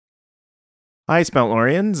Hi,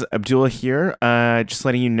 Spoutlorians. Abdullah here. Just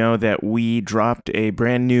letting you know that we dropped a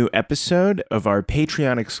brand new episode of our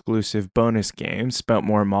Patreon exclusive bonus game, Spout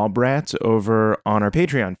More Mallbrats, over on our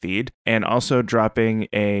Patreon feed, and also dropping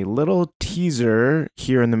a little teaser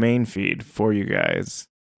here in the main feed for you guys.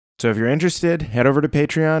 So if you're interested, head over to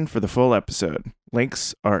Patreon for the full episode.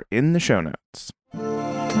 Links are in the show notes.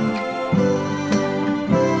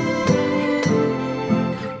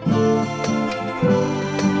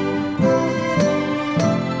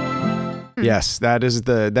 Yes, that is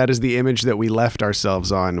the image that we left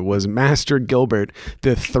ourselves on, was Master Gilbert,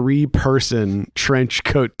 the 3-person trench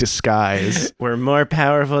coat disguise. We're more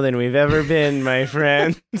powerful than we've ever been, my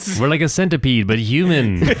friends. We're like a centipede, but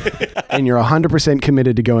human. And you're 100%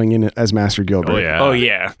 committed to going in as Master Gilbert. Oh, yeah. Oh,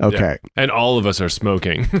 yeah. Okay. Yeah. And all of us are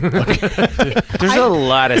smoking. There's a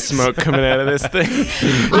lot of smoke coming out of this thing.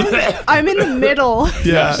 I'm in the middle.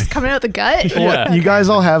 Yeah. Just coming out the gut. Yeah. You guys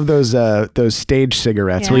all have those stage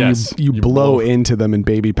cigarettes Yeah. where Yes. you blow into them and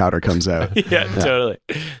baby powder comes out. Yeah, totally.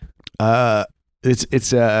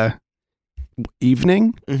 It's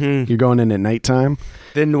evening. Mm-hmm. You're going in at nighttime.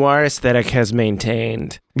 The noir aesthetic has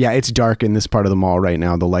maintained. Yeah, it's dark in this part of the mall right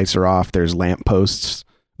now. The lights are off. There's lampposts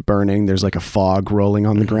burning. There's like a fog rolling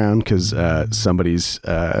on the ground because somebody's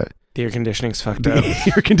The air conditioning's fucked the up.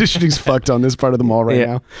 air conditioning's fucked on this part of the mall right Yeah.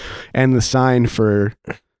 now. And the sign for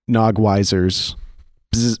Nogweisers,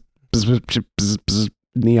 bzz, bzz, bzz, bzz, bzz,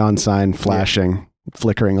 neon sign flashing,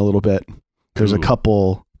 flickering a little bit. There's a Ooh.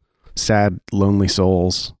 couple sad, lonely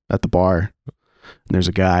souls at the bar. And there's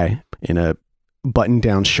a guy in a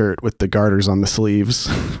button-down shirt with the garters on the sleeves.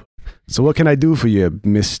 So what can I do for you,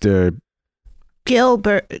 Mr.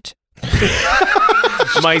 Gilbert.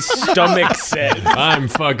 My stomach said. I'm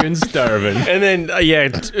fucking starving. And then,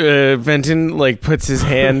 Benton like puts his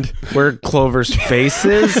hand where Clover's face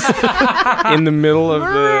is in the middle of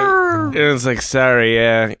the. And it's like, sorry,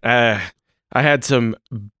 I had some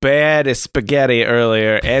bad spaghetti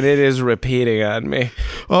earlier, and it is repeating on me.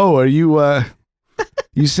 Oh, are you,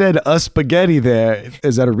 you said spaghetti there.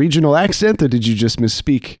 Is that a regional accent or did you just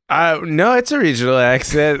misspeak? No, it's a regional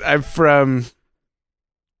accent. I'm from.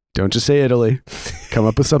 Don't just say Italy. Come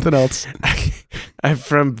up with something else. I'm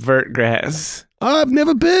from Vertgrass. Oh, I've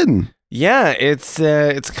never been. Yeah, it's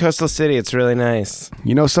a coastal city. It's really nice.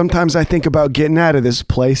 You know, sometimes I think about getting out of this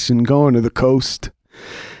place and going to the coast.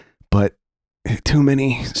 But too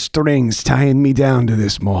many strings tying me down to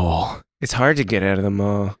this mall. It's hard to get out of the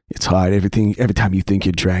mall. It's hard. Every time you think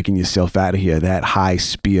you're dragging yourself out of here, that high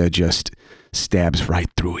spear just stabs right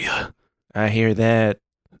through you. I hear that.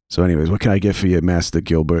 So anyways, what can I get for you, Master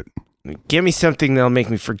Gilbert? Give me something that'll make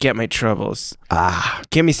me forget my troubles.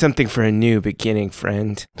 Give me something for a new beginning,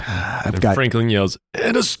 friend. I've And got... Franklin yells,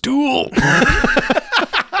 and a stool.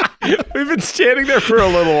 We've been standing there for a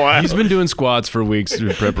little while. He's been doing squats for weeks in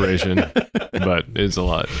preparation, but it's a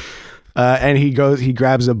lot. and he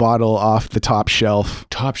grabs a bottle off the top shelf.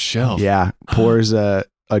 Top shelf. Yeah, pours a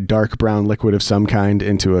dark brown liquid of some kind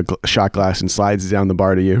into a shot glass and slides it down the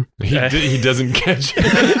bar to you. He doesn't catch it.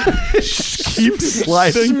 Keep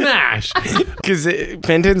sliding. Smash. Because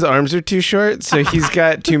Benton's arms are too short, so he's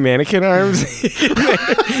got two mannequin arms.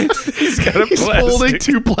 He's got a He's holding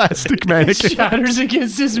two plastic mannequins. Shatters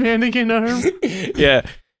against his mannequin arm. Yeah.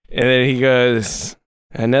 And then he goes,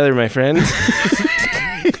 another, my friend.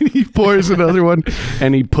 He pours another one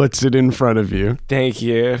and he puts it in front of you. Thank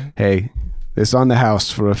you. Hey, this on the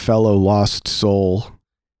house for a fellow lost soul.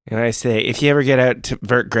 And I say, if you ever get out to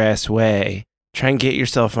Vertgrass Way, try and get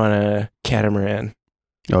yourself on a catamaran.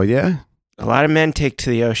 Oh, yeah? A lot of men take to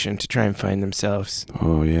the ocean to try and find themselves.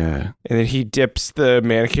 Oh, yeah. And then he dips the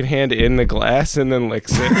mannequin hand in the glass and then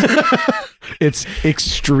licks it. It's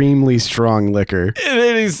extremely strong liquor. And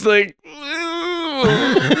then he's like,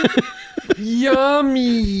 "Ooh,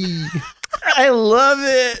 Yummy. I love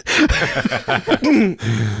it.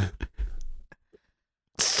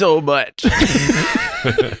 So much.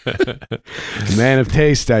 Man of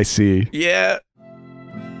taste, I see. Yeah.